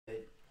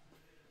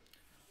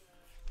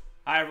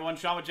Hi, everyone.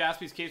 Sean with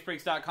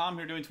JaspysCaseBreaks.com.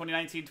 Here doing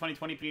 2019-2020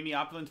 Panini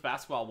Opulence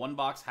Basketball. One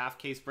box, half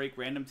case break,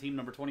 random team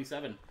number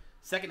 27.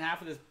 Second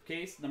half of this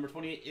case, number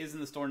 28, is in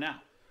the store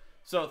now.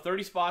 So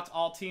 30 spots,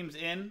 all teams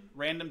in.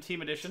 Random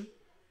team edition.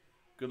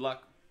 Good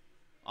luck.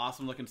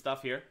 Awesome looking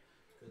stuff here.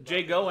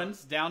 Jay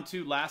Goins down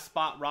to last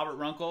spot, Robert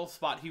Runkle.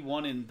 Spot he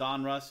won in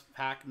Don Russ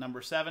pack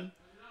number 7.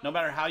 No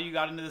matter how you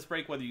got into this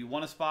break, whether you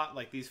won a spot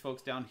like these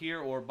folks down here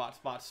or bought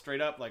spots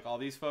straight up like all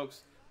these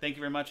folks, thank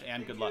you very much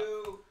and good luck.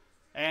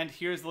 And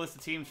here's the list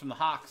of teams from the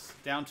Hawks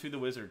down to the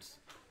Wizards.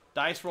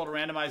 Dice roll to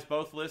randomize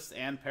both lists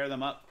and pair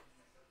them up.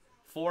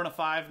 4 and a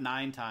 5,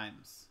 9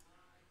 times.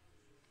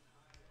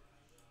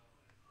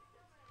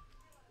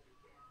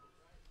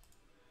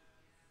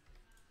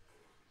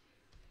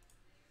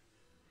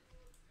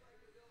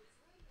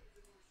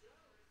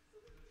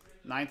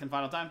 Ninth and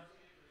final time.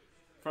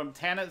 From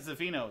Tana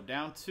Zavino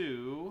down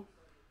to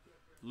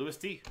Louis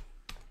T.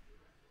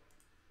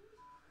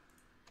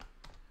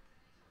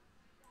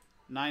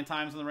 9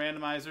 times on the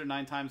randomizer,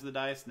 9 times the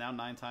dice, now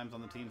 9 times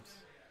on the teams.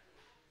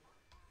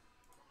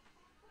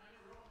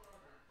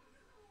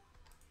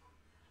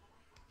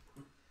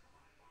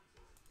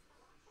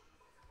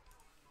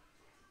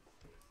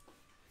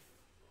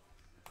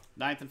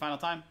 Ninth and final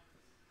time.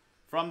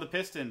 From the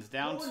Pistons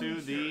down to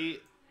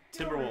the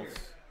Timberwolves.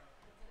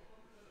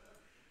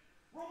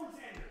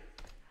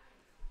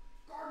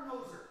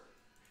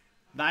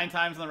 9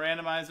 times on the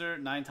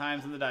randomizer, 9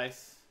 times on the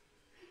dice.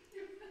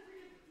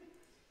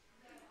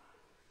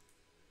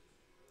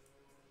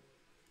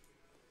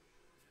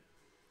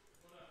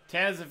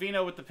 Tana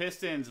Zavino with the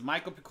Pistons,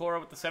 Michael Picora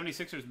with the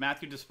 76ers,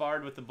 Matthew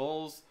Despard with the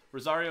Bulls,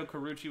 Rosario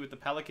Carucci with the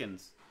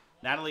Pelicans,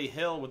 Natalie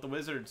Hill with the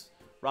Wizards,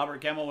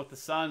 Robert Gemmell with the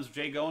Suns,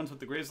 Jay Goins with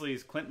the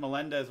Grizzlies, Clint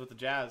Melendez with the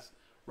Jazz,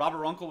 Robert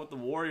Runkle with the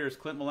Warriors,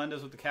 Clint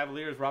Melendez with the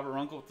Cavaliers, Robert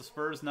Runkle with the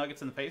Spurs,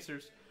 Nuggets, and the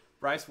Pacers,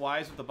 Bryce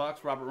Wise with the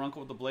Bucks, Robert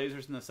Runkle with the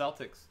Blazers and the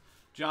Celtics,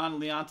 John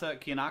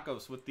Leonta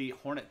Kianakos with the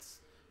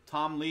Hornets,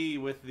 Tom Lee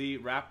with the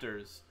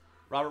Raptors,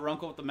 Robert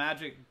Runkle with the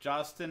Magic,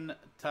 Justin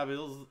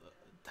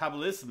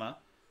Tabalisma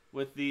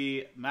with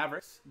the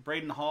Mavericks,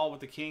 Braden Hall with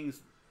the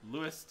Kings,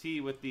 Louis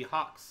T with the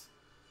Hawks,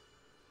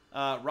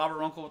 Robert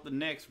Runkle with the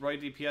Knicks, Roy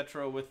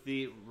DiPietro with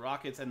the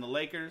Rockets and the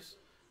Lakers,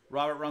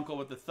 Robert Runkle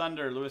with the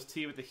Thunder, Louis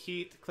T with the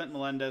Heat, Clint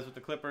Melendez with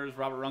the Clippers,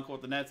 Robert Runkle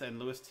with the Nets, and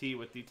Louis T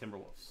with the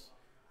Timberwolves.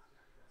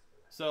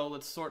 So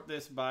let's sort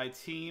this by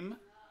team.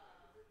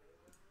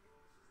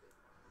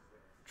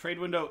 Trade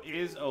window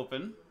is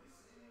open.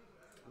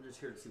 I'm just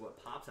here to see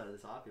what pops out of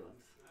this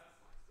Opulence.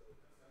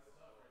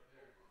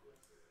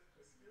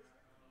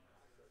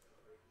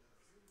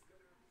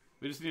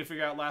 We just need to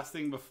figure out last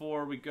thing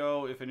before we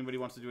go. If anybody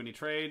wants to do any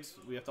trades,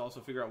 we have to also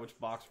figure out which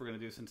box we're going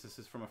to do since this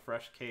is from a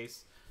fresh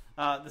case.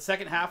 The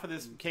second half of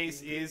this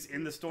case is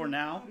in the store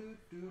now,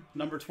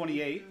 number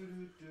 28.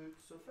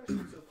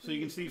 So you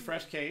can see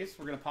fresh case.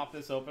 We're going to pop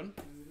this open.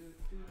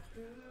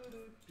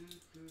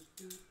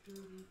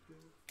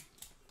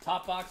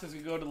 Top boxes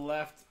can go to the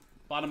left.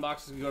 Bottom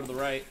boxes can go to the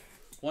right.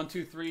 1,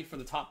 2, 3 for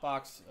the top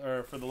box,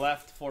 or for the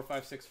left. 4,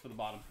 5, 6 for the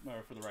bottom,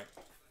 or for the right.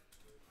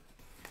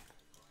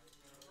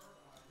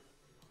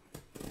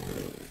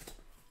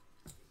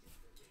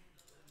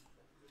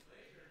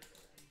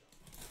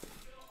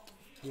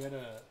 We had in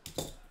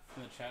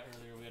the chat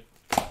earlier, we had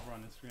over on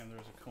Instagram, there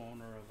was a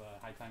co-owner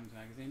of High Times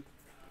magazine.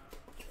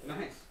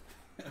 Nice.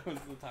 I was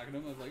talking to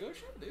him, I was like, oh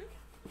shit, dude.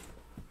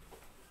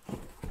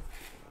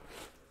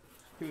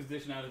 He was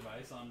dishing out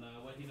advice on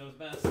what he knows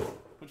best,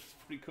 which is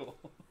pretty cool.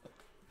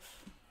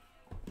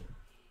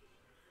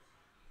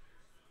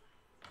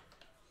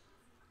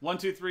 One,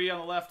 2, 3 on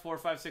the left, 4,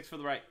 5, 6 for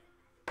the right.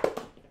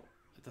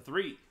 At the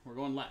 3, we're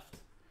going left.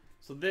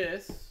 So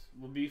this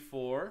will be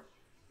for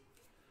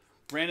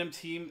random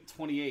team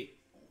 28.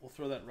 We'll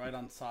throw that right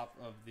on top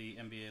of the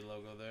NBA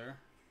logo there.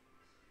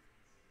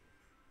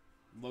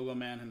 Logo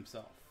man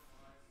himself.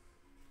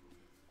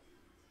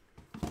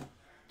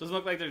 Doesn't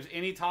look like there's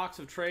any talks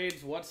of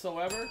trades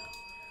whatsoever.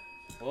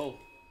 Whoa.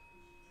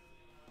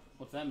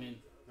 What's that mean?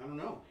 I don't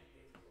know.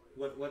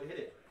 What hit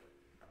it?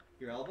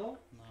 Your elbow?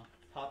 No.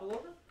 Pop it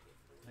over?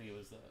 I think it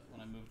was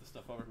when I moved the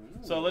stuff over.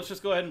 Ooh. So let's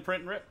just go ahead and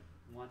print and rip.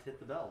 Want to hit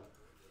the bell.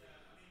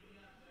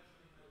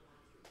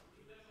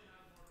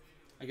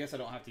 I guess I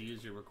don't have to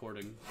use your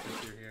recording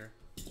since you're here.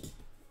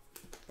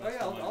 Oh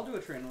yeah, I'll do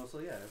a train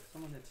whistle, yeah. If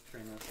someone hits a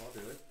train whistle, I'll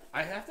do it.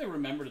 I have to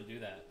remember to do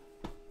that.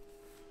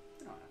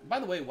 By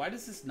the way, why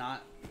does this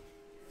not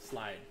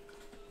slide?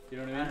 You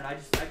know what I mean?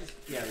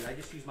 I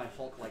just use my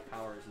Hulk-like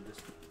powers and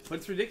just... But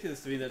it's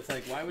ridiculous to me that it's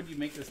like, why would you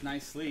make this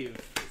nice sleeve,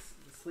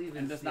 the sleeve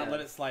and just not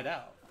let it slide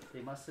out? They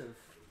must have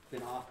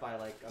been off by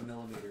like a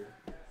millimeter.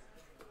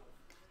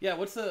 Yeah,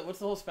 what's the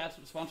whole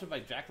sponsored by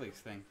Jack Links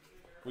thing?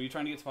 Were you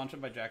trying to get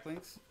sponsored by Jack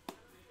Links?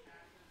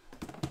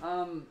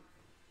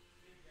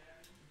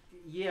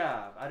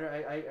 Yeah,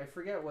 I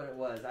forget what it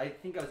was. I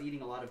think I was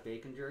eating a lot of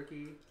bacon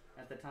jerky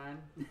at the time,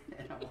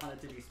 and I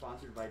wanted to be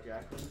sponsored by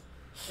Jack Links.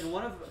 And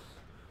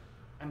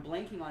I'm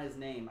blanking on his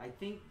name. I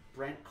think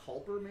Brent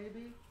Culper,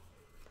 maybe?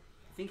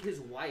 I think his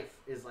wife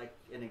is like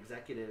an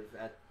executive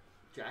at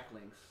Jack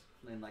Links.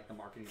 in like the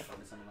marketing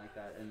department, something like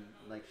that, and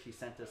like she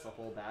sent us a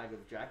whole bag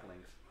of Jack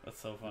Links. That's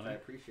so Which funny. I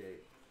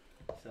appreciate.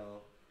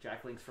 So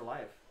Jack Links for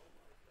life.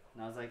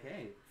 And I was like,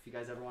 hey, if you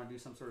guys ever want to do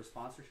some sort of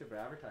sponsorship or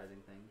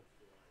advertising thing,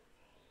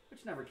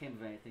 which never came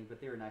of anything,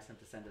 but they were nice enough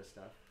to send us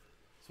stuff.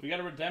 So we got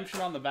a redemption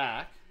on the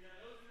back.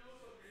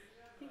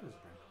 I think it was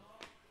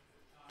Brent.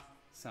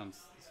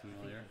 Sounds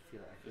familiar. I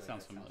feel It like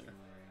sounds that familiar.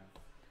 yeah.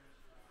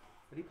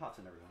 But he pops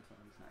in every once in a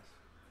while. He's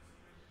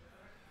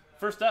nice.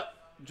 First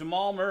up,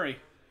 Jamal Murray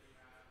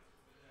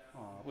Aw,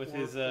 with poor-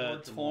 his poor Jamal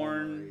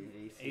torn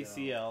Murray,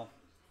 ACL.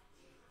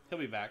 He'll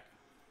be back.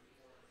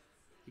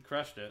 He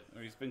crushed it,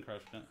 or he's been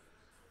crushing it.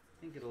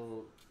 I think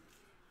it'll.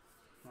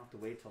 I'll have to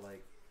wait till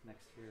like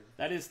next year.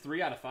 That is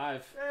 3 out of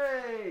 5.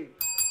 Hey!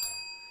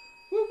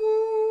 Woo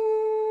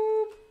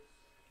woo!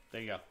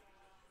 There you go.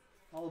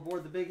 All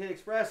aboard the Big Hit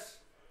Express.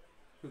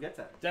 Who gets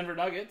that? Denver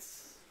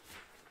Nuggets.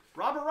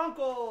 Robert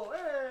Runkle!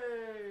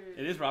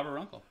 Hey! It is Robert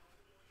Runkle.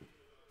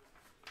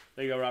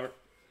 There you go, Robert.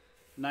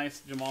 Nice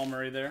Jamal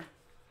Murray there.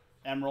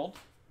 Emerald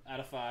out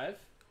of 5.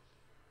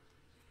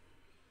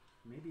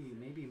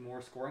 Maybe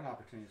more scoring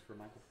opportunities for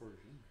Michael Porter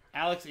Jr.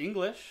 Alex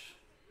English.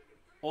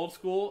 Old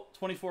school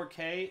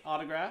 24K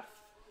autograph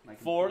Mike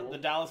and for Poole, the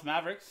Dallas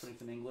Mavericks. putting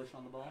some English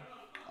on the ball.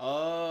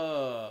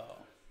 Oh.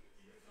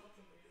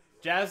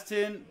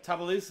 Justin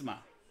Tabalisma.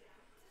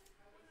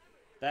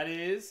 That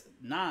is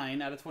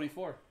 9 out of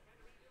 24.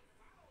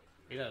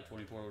 8 out of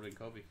 24 would have been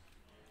Kobe.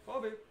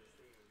 Kobe. Do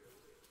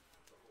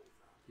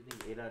you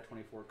think 8 out of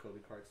 24 Kobe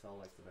cards sell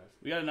like the best?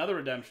 We got another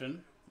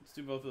redemption. Let's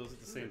do both of those at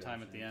the same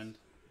time at the end.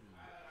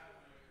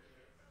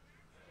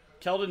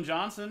 Keldon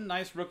Johnson,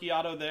 nice rookie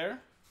auto there.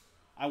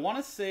 I want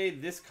to say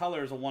this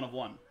color is a 1 of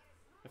 1,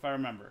 if I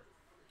remember.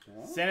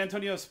 Oh. San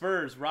Antonio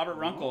Spurs, Robert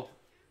Runkle.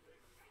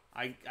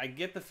 I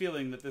get the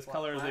feeling that this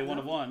color is a 1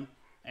 of 1,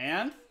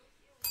 and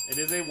it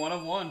is a 1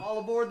 of 1. All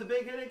aboard the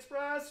Big Hit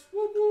Express.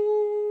 Woo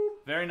woo.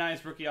 Very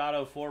nice rookie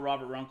auto for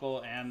Robert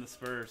Runkle and the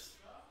Spurs.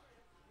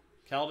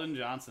 Keldon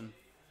Johnson.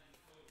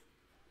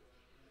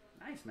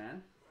 Nice,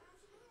 man.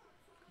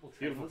 Couple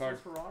Beautiful trade card.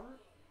 whistles for Robert.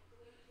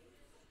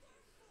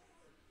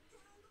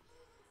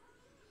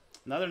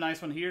 Another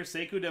nice one here.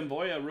 Sekou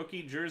Demboya,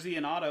 rookie jersey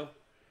and auto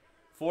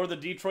for the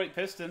Detroit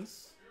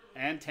Pistons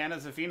and Tana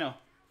Zafino.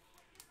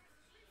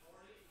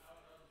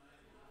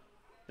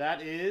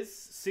 That is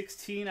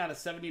 16 out of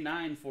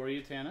 79 for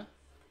you, Tana.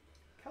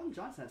 Keldon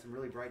Johnson had some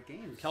really bright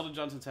games. Keldon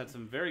Johnson's had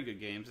some very good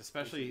games,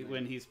 especially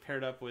when he's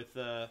paired up with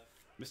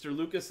Mr.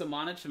 Lucas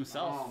Samanich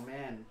himself. Oh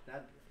man,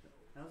 that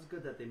was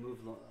good that they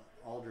moved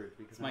Aldridge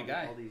because my now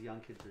guy. all these young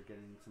kids are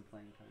getting some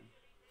playing time.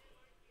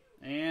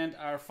 And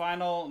our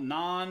final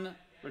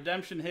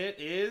non-redemption hit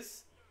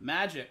is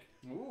Magic.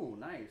 Ooh,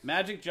 nice.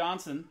 Magic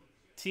Johnson,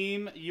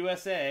 Team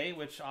USA,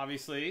 which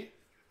obviously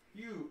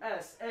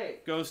USA.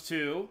 goes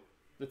to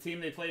the team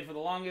they played for the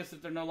longest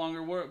if they're no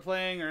longer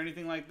playing or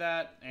anything like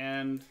that.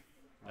 And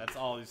that's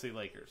obviously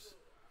Lakers.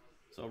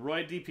 So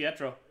Roy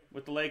DiPietro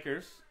with the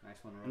Lakers. Nice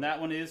one, Roy. And that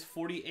one is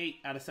 48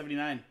 out of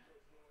 79.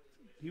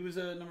 He was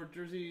a number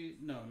jersey.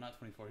 No, not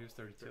 24. He was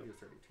 32. He was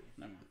 32.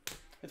 Never mind.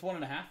 It's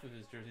 1.5 of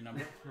his jersey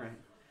number. Right.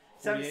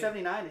 48.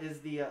 79 is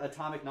the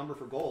atomic number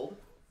for gold.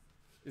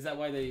 Is that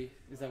why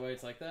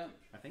it's like that?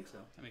 I think so.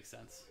 That makes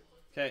sense.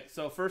 Okay,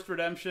 so first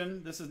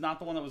redemption. This is not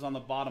the one that was on the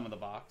bottom of the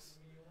box.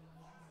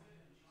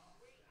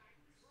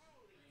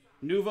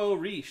 Nouveau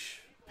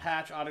Riche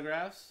patch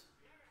autographs.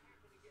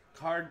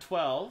 Card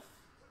 12.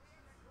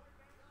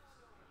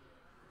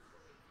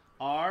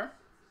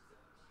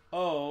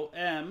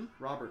 R-O-M.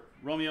 Robert.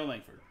 Romeo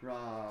Langford.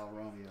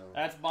 Romeo.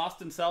 That's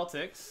Boston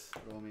Celtics.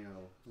 Romeo.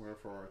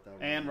 Wherefore art thou?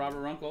 And Romeo?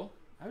 Robert Runkle.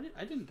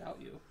 I didn't doubt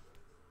you.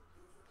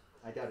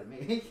 I doubted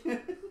me.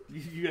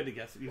 You had to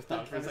guess it. You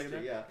thought for a second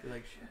there? Yeah. You're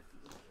like, shit.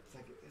 It's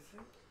like,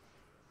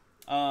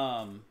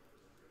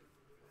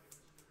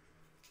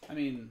 I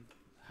mean,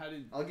 how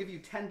did... I'll give you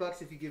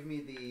 $10 if you give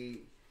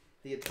me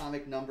the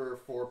atomic number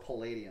for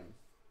palladium.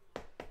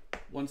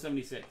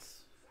 176.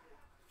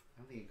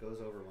 I don't think it goes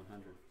over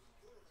 100.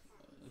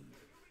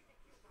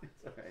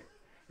 It's alright.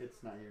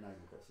 It's not. You're not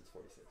even close. It's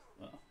 46.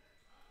 Well,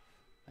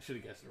 I should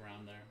have guessed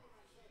around there.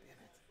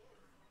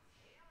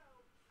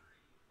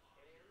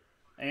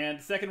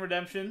 And second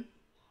redemption,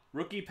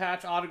 rookie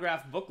patch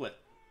autograph booklet.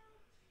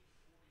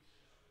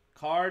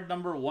 Card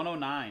number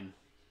 109.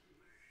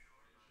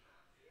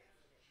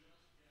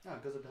 Oh,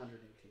 it goes up to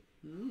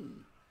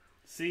 118.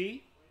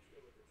 C-A-M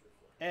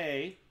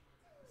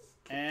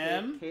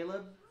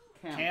Caleb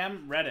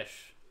Cam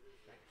Reddish.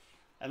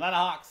 Atlanta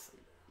Hawks.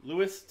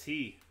 Lewis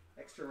T.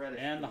 Extra reddish.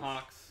 And the please.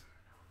 Hawks.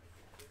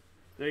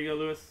 There you go,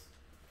 Lewis.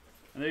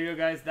 And there you go,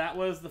 guys. That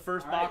was the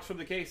first All box right. from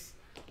the case.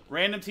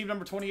 Random team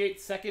number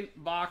 28, second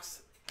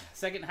box.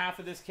 Second half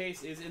of this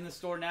case is in the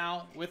store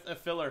now with a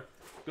filler.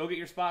 Go get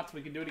your spots.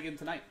 We can do it again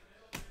tonight.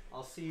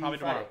 I'll see you Probably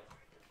Friday.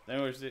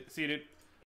 tomorrow. Anyways, see you, dude.